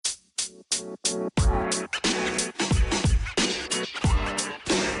Hey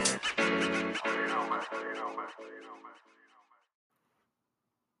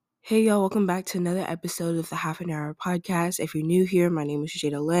y'all, welcome back to another episode of the Half an Hour Podcast. If you're new here, my name is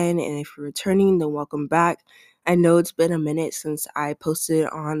Jada Lynn, and if you're returning, then welcome back. I know it's been a minute since I posted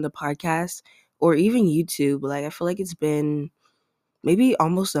on the podcast or even YouTube. I feel like it's been maybe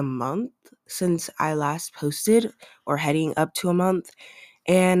almost a month since I last posted, or heading up to a month.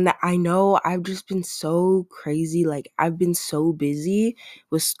 And I know I've just been so crazy. I've been so busy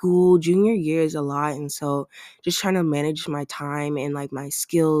with school. Junior year is a lot. And so just trying to manage my time and my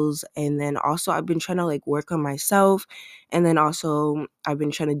skills. And then also I've been trying to work on myself. And then also I've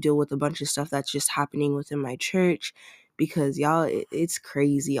been trying to deal with a bunch of stuff that's just happening within my church, because y'all, it's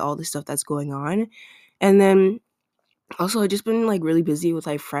crazy, all the stuff that's going on. And then also, I've just been really busy with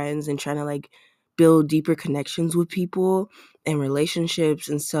friends and trying to build deeper connections with people and relationships.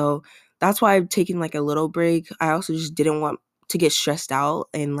 And so that's why I've taken a little break. I also just didn't want to get stressed out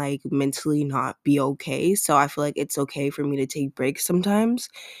and mentally not be okay. So I feel like it's okay for me to take breaks sometimes.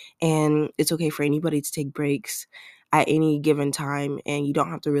 And it's okay for anybody to take breaks at any given time. And you don't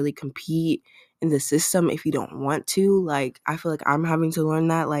have to really compete in the system if you don't want to. I feel like I'm having to learn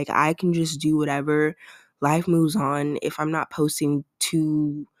that. I can just do whatever. Life moves on. If I'm not posting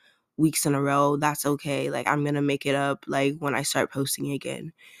 2 weeks in a row, that's okay. I'm gonna make it up when I start posting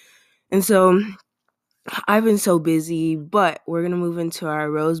again. And so I've been so busy, but we're going to move into our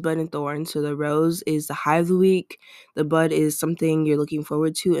rose, bud, and thorn. So the rose is the high of the week. The bud is something you're looking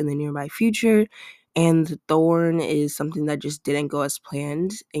forward to in the nearby future. And the thorn is something that just didn't go as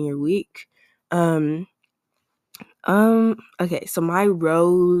planned in your week. Okay, so my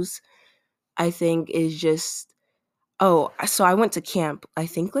rose, I think, is just, so I went to camp, I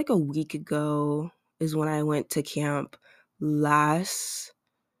think a week ago is when I went to camp almost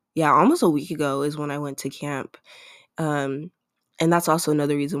a week ago is when I went to camp. And that's also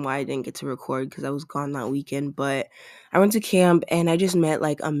another reason why I didn't get to record, because I was gone that weekend. But I went to camp and I just met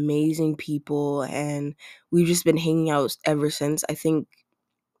amazing people, and we've just been hanging out ever since. I think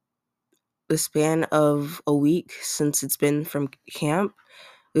the span of a week since it's been from camp,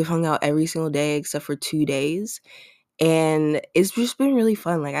 we've hung out every single day except for 2 days. And it's just been really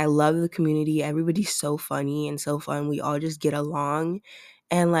fun. I love the community. Everybody's so funny and so fun. We all just get along.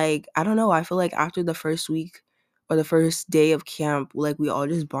 And I don't know, I feel like after the first week or the first day of camp, we all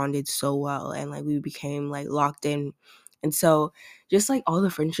just bonded so well, and we became locked in. And so just all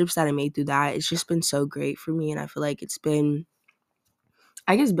the friendships that I made through that, it's just been so great for me. And I feel like it's been,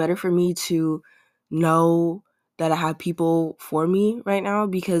 I guess, better for me to know that I have people for me right now,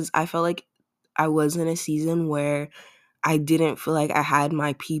 because I felt like I was in a season where I didn't feel like I had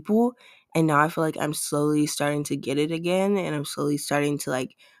my people, and now I feel like I'm slowly starting to get it again, and I'm slowly starting to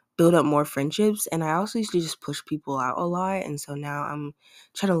build up more friendships. And I also used to just push people out a lot, and so now I'm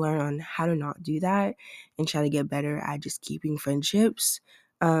trying to learn on how to not do that and try to get better at just keeping friendships.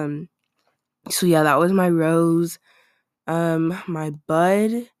 So yeah, that was my rose. My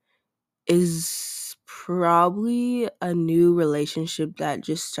bud is probably a new relationship that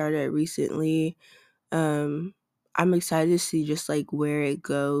just started recently. I'm excited to see just where it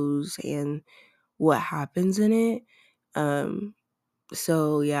goes and what happens in it.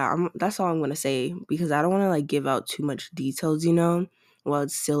 So yeah, that's all I'm gonna say, because I don't want to give out too much details, while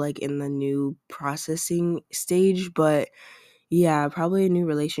it's still in the new processing stage. But yeah, probably a new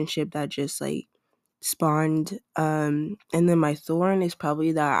relationship that just spawned. And then my thorn is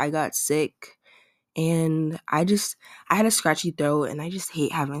probably that I got sick, and I had a scratchy throat, and I just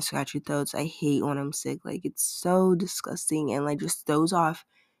hate having scratchy throats. I hate when I'm sick. It's so disgusting, and just throws off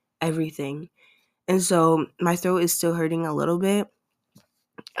everything. And so my throat is still hurting a little bit.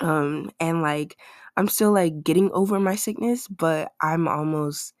 And I'm still getting over my sickness, but I'm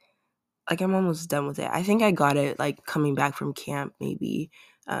almost done with it. I think I got it coming back from camp, maybe.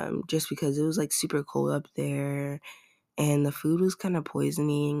 Just because it was super cold up there, and the food was kind of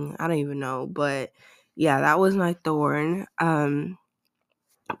poisoning. I don't even know, but yeah, that was my thorn. But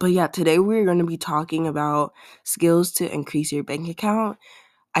yeah, today we're going to be talking about skills to increase your bank account.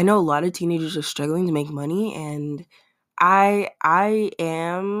 I know a lot of teenagers are struggling to make money, and I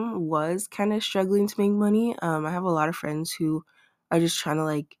was kind of struggling to make money. I have a lot of friends who are just trying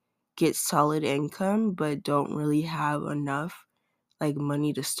to get solid income, but don't really have enough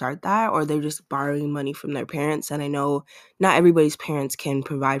money to start that, or they're just borrowing money from their parents. And I know not everybody's parents can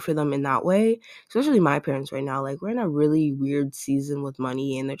provide for them in that way, especially my parents right now. We're in a really weird season with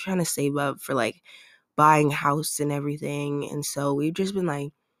money, and they're trying to save up for buying a house and everything. And so we've just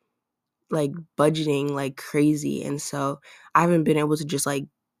been budgeting crazy, and so I haven't been able to just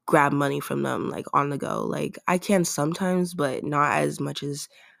grab money from them like on the go. Like I can sometimes, but not as much as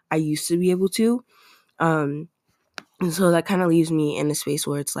I used to be able to. And so that kind of leaves me in a space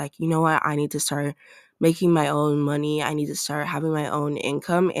where it's like, you know what, I need to start making my own money. I need to start having my own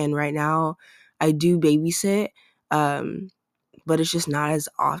income. And right now I do babysit, but it's just not as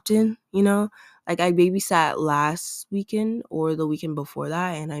often, you know? Like I babysat last weekend or the weekend before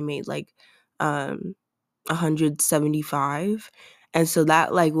that, and I made like 175. And so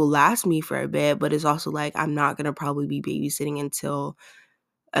that like will last me for a bit, but it's also like I'm not gonna probably be babysitting until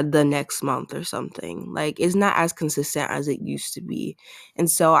the next month or something. Like it's not as consistent as it used to be. And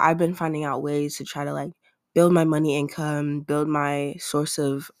so I've been finding out ways to try to like build my money income, build my source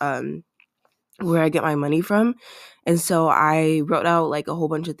of where I get my money from. And so I wrote out like a whole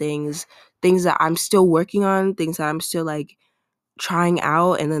bunch of things that I'm still working on, things that I'm still like trying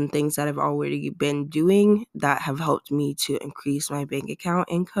out, and then things that I've already been doing that have helped me to increase my bank account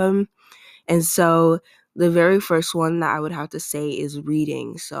income. And so the very first one that I would have to say is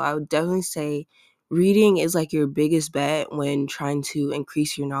reading. So I would definitely say reading is like your biggest bet when trying to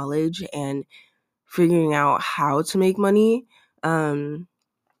increase your knowledge and figuring out how to make money.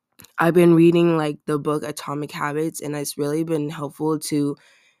 I've been reading like the book Atomic Habits, and it's really been helpful to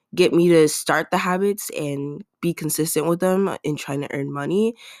get me to start the habits and be consistent with them in trying to earn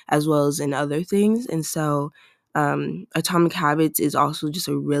money as well as in other things. And so Atomic Habits is also just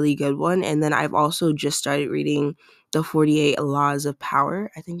a really good one. And then I've also just started reading the 48 Laws of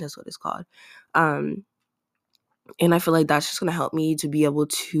Power. I think that's what it's called. Um, and I feel like that's just going to help me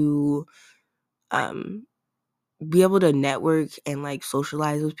to um, be able to network and like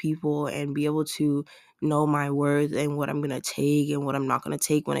socialize with people and be able to know my worth and what I'm going to take and what I'm not going to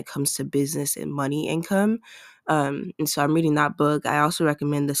take when it comes to business and money income. And so I'm reading that book. I also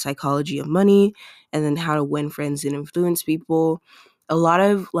recommend The Psychology of Money and then How to Win Friends and Influence People. A lot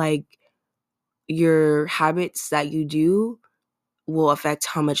of like your habits that you do will affect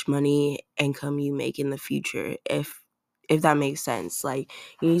how much money income you make in the future, if that makes sense. Like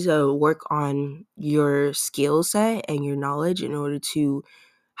you need to work on your skill set and your knowledge in order to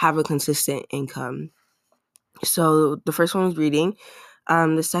have a consistent income. So the first one was reading.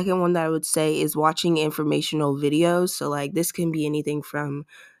 The second one that I would say is watching informational videos. So like this can be anything from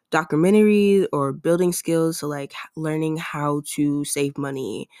documentaries or building skills. So like learning how to save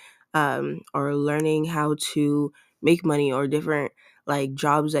money, or learning how to make money, or different like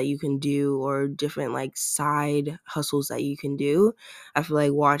jobs that you can do, or different like side hustles that you can do. I feel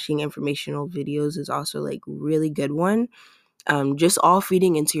like watching informational videos is also like really good one, just all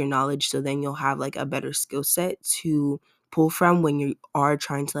feeding into your knowledge, so then you'll have like a better skill set to pull from when you are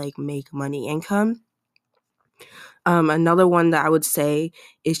trying to like make money income. Another one that I would say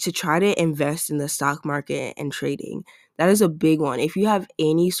is to try to invest in the stock market and trading. That is a big one. If you have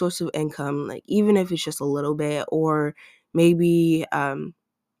any source of income, like even if it's just a little bit, or maybe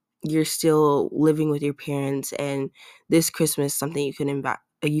you're still living with your parents, and this Christmas something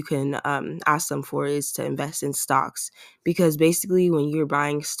you can ask them for is to invest in stocks, because basically when you're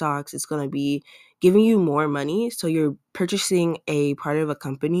buying stocks, it's going to be giving you more money, so you're purchasing a part of a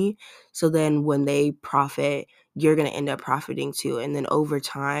company, so then when they profit, you're going to end up profiting too. And then over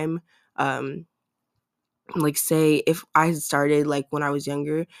time, like say if I started like when I was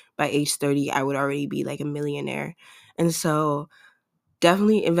younger, by age 30 I would already be like a millionaire. And so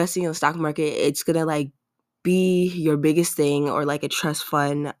definitely investing in the stock market, it's gonna like be your biggest thing, or like a trust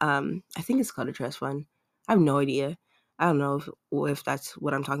fund. I think it's called a trust fund. I have no idea. I don't know if that's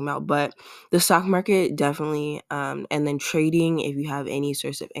what I'm talking about, but the stock market definitely, and then trading, if you have any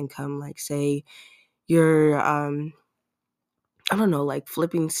source of income, like say you're I don't know, like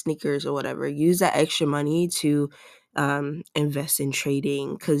flipping sneakers or whatever, use that extra money to invest in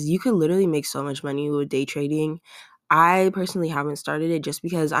trading, because you could literally make so much money with day trading. I personally haven't started it just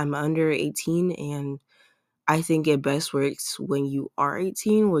because I'm under 18, and I think it best works when you are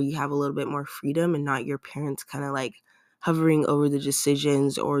 18, where you have a little bit more freedom and not your parents kind of like hovering over the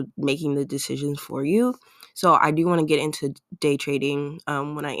decisions or making the decisions for you. So I do want to get into day trading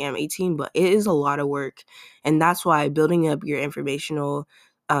when I am 18, but it is a lot of work. And that's why building up your informational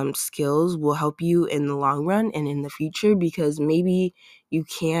skills will help you in the long run and in the future, because maybe you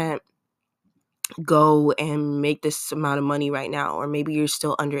can't go and make this amount of money right now, or maybe you're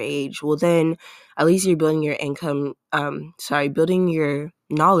still underage. Well, then at least you're building your income, building your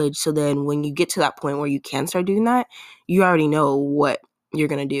knowledge, so then when you get to that point where you can start doing that, you already know what you're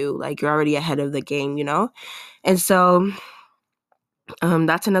gonna do. Like you're already ahead of the game, you know? And so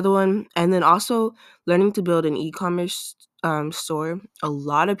that's another one. And then also learning to build an e-commerce store. A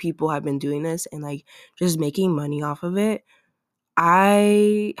lot of people have been doing this and like just making money off of it.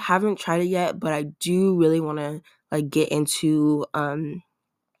 I haven't tried it yet, but I do really want to like get into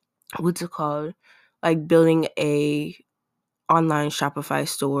what's it called? Like building a online Shopify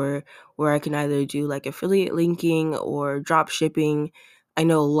store where I can either do like affiliate linking or drop shipping. I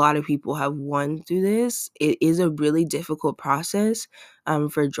know a lot of people have won through this. It is a really difficult process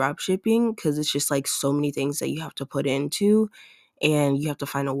for drop shipping because it's just like so many things that you have to put into, and you have to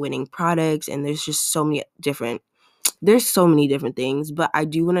find a winning product, and there's so many different things. But I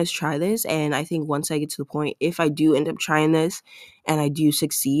do want to try this, and I think once I get to the point, if I do end up trying this and I do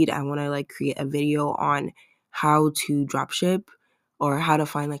succeed, I want to like create a video on how to drop ship or how to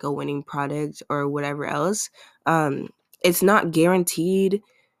find like a winning product or whatever else. It's not guaranteed,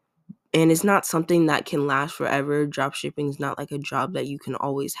 and it's not something that can last forever. Drop shipping is not like a job that you can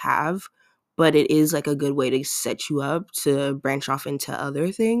always have, but it is like a good way to set you up to branch off into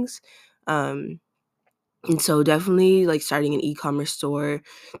other things. um and so definitely like starting an e-commerce store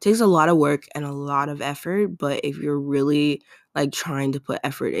takes a lot of work and a lot of effort, but if you're really like trying to put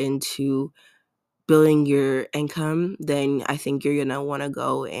effort into building your income, then I think you're gonna want to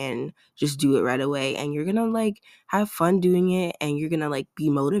go and just do it right away, and you're gonna like have fun doing it, and you're gonna like be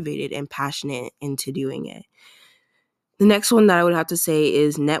motivated and passionate into doing it. The next one that I would have to say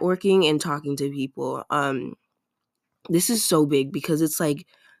is networking and talking to people. This is so big because it's like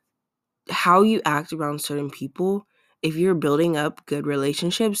how you act around certain people. If you're building up good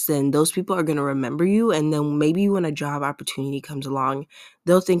relationships, then those people are going to remember you, and then maybe when a job opportunity comes along,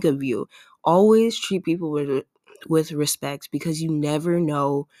 they'll think of you. Always treat people with respect, because you never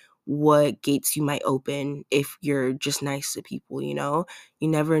know what gates you might open if you're just nice to people. You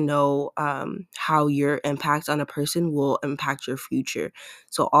never know how your impact on a person will impact your future.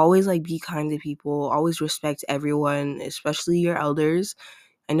 So always like be kind to people, always respect everyone, especially your elders.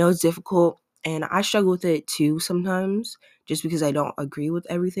 I know it's difficult, and I struggle with it too sometimes, just because I don't agree with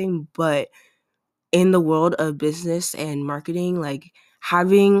everything. But in the world of business and marketing, like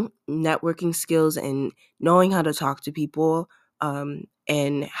having networking skills and knowing how to talk to people,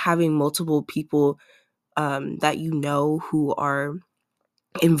 and having multiple people that you know who are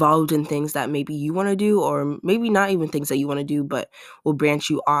involved in things that maybe you want to do, or maybe not even things that you want to do, but will branch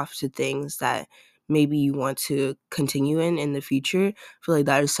you off to things that maybe you want to continue in the future. I feel like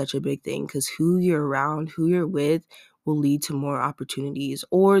that is such a big thing, because who you're around, who you're with, will lead to more opportunities,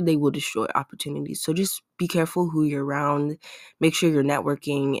 or they will destroy opportunities. So just be careful who you're around. Make sure you're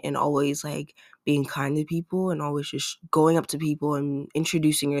networking and always like being kind to people, and always just going up to people and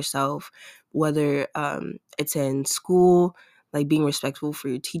introducing yourself, whether it's in school, like being respectful for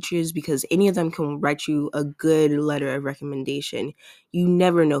your teachers, because any of them can write you a good letter of recommendation. You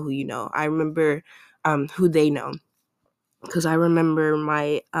never know who you know. I remember who they know, because I remember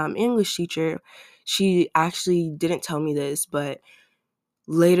my English teacher. She actually didn't tell me this, but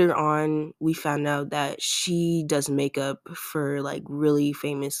later on we found out that she does makeup for like really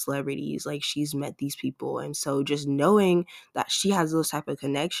famous celebrities. Like she's met these people, and so just knowing that she has those type of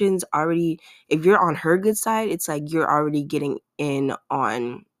connections already, if you're on her good side, it's like you're already getting in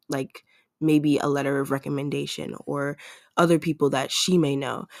on like maybe a letter of recommendation or other people that she may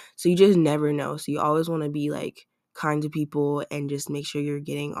know. So you just never know. So you always want to be like kind to people, and just make sure you're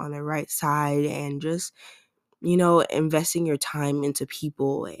getting on the right side, and just investing your time into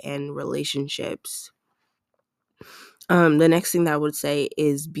people and relationships. The next thing that I would say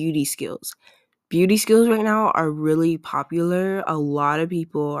is beauty skills. Beauty skills right now are really popular. A lot of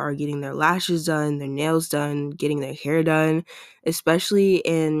people are getting their lashes done, their nails done, getting their hair done, especially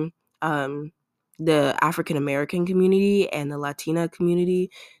in um, the African American community and the Latina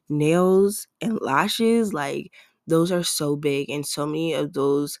community. Nails and lashes, like those are so big, and so many of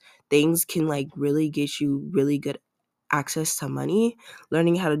those things can like really get you really good access to money.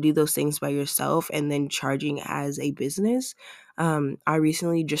 Learning how to do those things by yourself and then charging as a business. I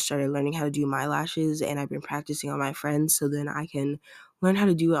recently just started learning how to do my lashes, and I've been practicing on my friends, so then I can learn how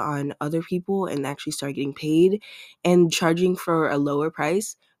to do it on other people and actually start getting paid and charging for a lower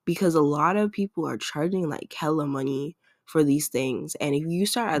price, because a lot of people are charging like hella money for these things. And if you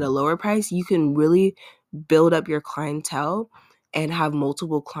start at a lower price, you can really build up your clientele and have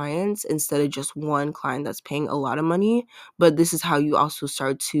multiple clients instead of just one client that's paying a lot of money. But this is how you also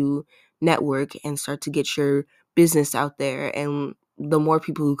start to network and start to get your business out there. And the more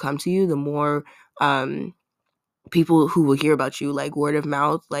people who come to you, the more people who will hear about you, like word of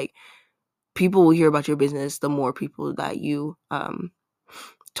mouth, like people will hear about your business, the more people that you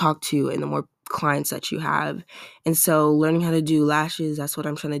talk to and the more clients that you have. And so learning how to do lashes, that's what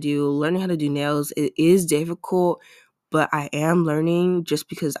I'm trying to do. Learning how to do nails, it is difficult, but I am learning just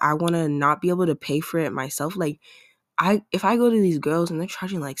because I want to not be able to pay for it myself. Like if I go to these girls and they're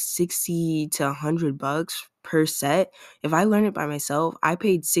charging like 60 to $100 per set, if I learn it by myself, I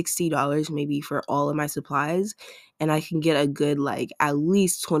paid $60 maybe for all of my supplies, and I can get a good like at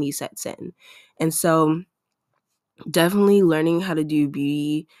least 20 sets in. And so definitely learning how to do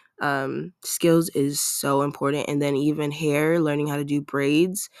beauty skills is so important. And then even hair, learning how to do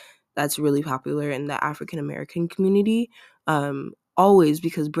braids, that's really popular in the African American community. Always,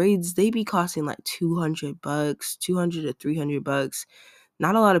 because braids, they be costing like $200, 200 to $300.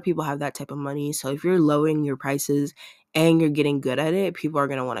 Not a lot of people have that type of money. So if you're lowering your prices and you're getting good at it, people are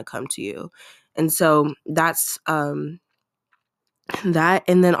going to want to come to you. And so that's that.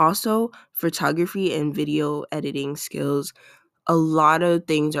 And then also photography and video editing skills. A lot of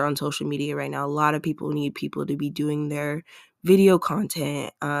things are on social media right now. A lot of people need people to be doing their video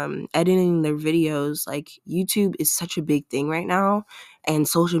content, editing their videos. Like YouTube is such a big thing right now, and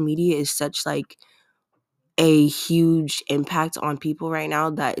social media is such like a huge impact on people right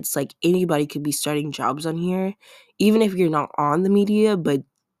now that it's like anybody could be starting jobs on here, even if you're not on the media, but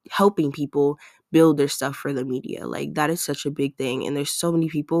helping people build their stuff for the media. Like that is such a big thing. And there's so many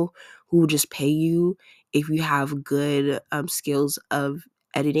people who will just pay you if you have good skills of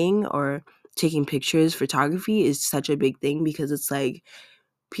editing or taking pictures. Photography is such a big thing because it's like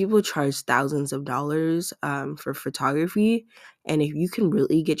people charge thousands of dollars for photography. And if you can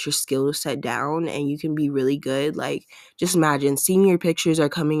really get your skills set down and you can be really good, like just imagine senior pictures are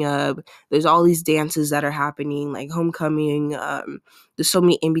coming up. There's all these dances that are happening, like homecoming. There's so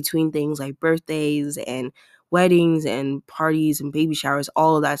many in between things like birthdays and weddings and parties and baby showers,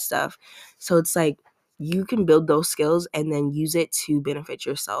 all of that stuff. So it's like you can build those skills and then use it to benefit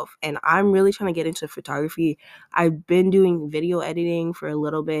yourself. And I'm really trying to get into photography. I've been doing video editing for a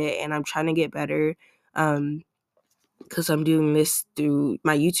little bit and I'm trying to get better because I'm doing this through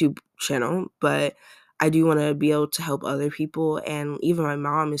my YouTube channel, but I do want to be able to help other people. And even my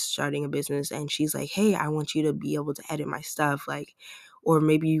mom is starting a business and she's like, hey, I want you to be able to edit my stuff. Like, or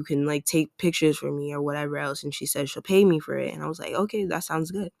maybe you can like take pictures for me or whatever else. And she said she'll pay me for it. And I was like, okay, that sounds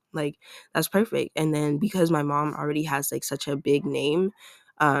good. Like, that's perfect. And then because my mom already has like such a big name,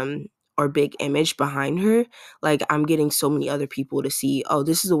 or big image behind her, like I'm getting so many other people to see, oh,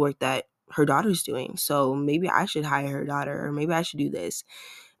 this is the work that her daughter's doing. So maybe I should hire her daughter or maybe I should do this.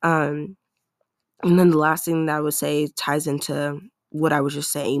 And then the last thing that I would say ties into what I was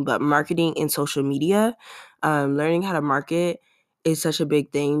just saying, but marketing and social media, learning how to market is such a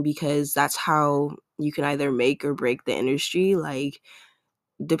big thing because that's how you can either make or break the industry. Like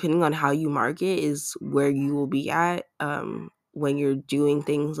depending on how you market is where you will be at when you're doing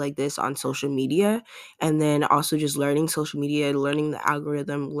things like this on social media. And then also just learning social media, learning the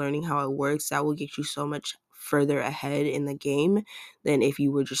algorithm, learning how it works, that will get you so much further ahead in the game than if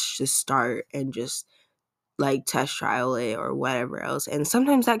you were just to start and just like test trial it or whatever else. And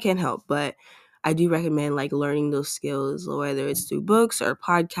sometimes that can help, but I do recommend like learning those skills, whether it's through books or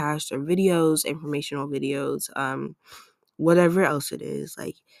podcasts or videos, informational videos, whatever else it is.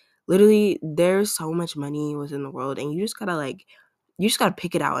 Like literally there's so much money within the world and you just gotta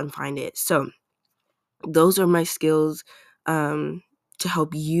pick it out and find it. So those are my skills to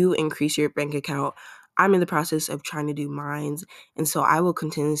help you increase your bank account. I'm in the process of trying to do mines, and so I will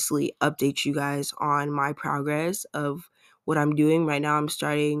continuously update you guys on my progress of what I'm doing. Right now I'm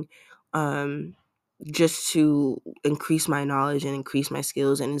starting just to increase my knowledge and increase my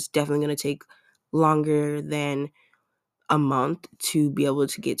skills, and it's definitely going to take longer than a month to be able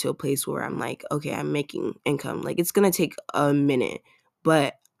to get to a place where I'm like, okay, I'm making income. Like it's gonna take a minute,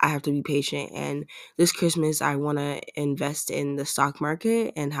 but I have to be patient. And this Christmas, I want to invest in the stock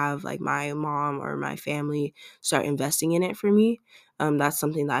market and have like my mom or my family start investing in it for me. That's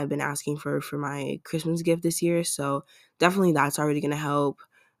something that I've been asking for my Christmas gift this year. So definitely that's already gonna help.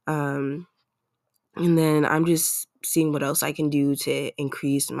 And then I'm just seeing what else I can do to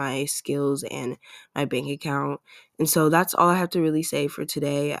increase my skills and my bank account. And so that's all I have to really say for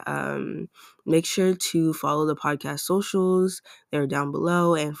today. Make sure to follow the podcast socials. They're down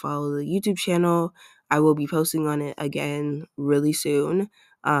below, and follow the YouTube channel. I will be posting on it again really soon.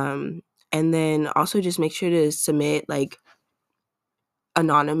 And then also just make sure to submit like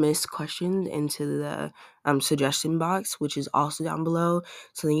anonymous questions into the suggestion box, which is also down below,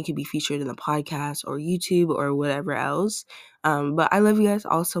 so then you can be featured in the podcast or YouTube or whatever else. But I love you guys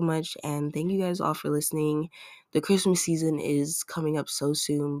all so much, and thank you guys all for listening. The Christmas season is coming up so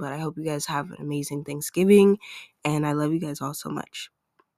soon, but I hope you guys have an amazing Thanksgiving, and I love you guys all so much.